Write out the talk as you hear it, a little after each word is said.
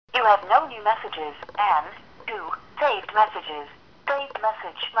You have no new messages and 2 saved messages. Saved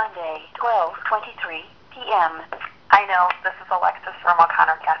message Monday, 12:23 p.m. I know, this is Alexis from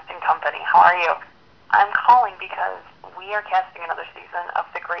O'Connor Casting Company. How are you? I'm calling because we are casting another season of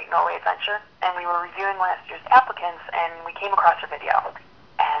The Great Norway Adventure, and we were reviewing last year's applicants, and we came across your video.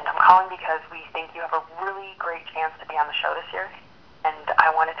 And I'm calling because we think you have a really great chance to be on the show this year, and I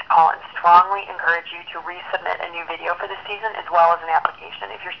wanted to call and strongly encourage you to resubmit a new video for this season, as well as an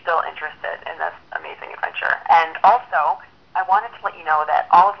application if you're still interested in this amazing adventure. And also, I wanted to let you know that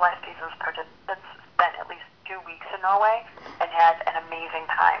all of last season's participants spent at least 2 weeks in Norway and had an amazing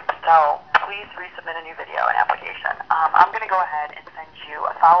time. So please resubmit a new video and application. I'm going to go ahead and send you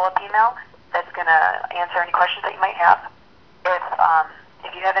a follow-up email that's going to answer any questions that you might have.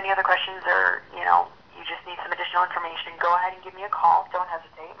 If you have any other questions or, you just need some additional information, go ahead and give me a call. Don't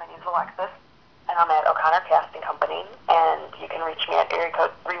hesitate. My name's Alexis, and I'm at O'Connor Casting Company, and you can reach me at area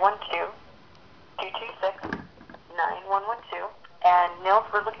code 312-226-9112. And Nils,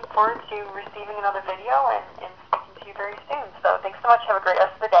 we're looking forward to receiving another video and speaking to you very soon. So thanks so much. Have a great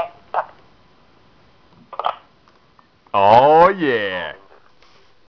rest of the day. Bye. Oh, yeah.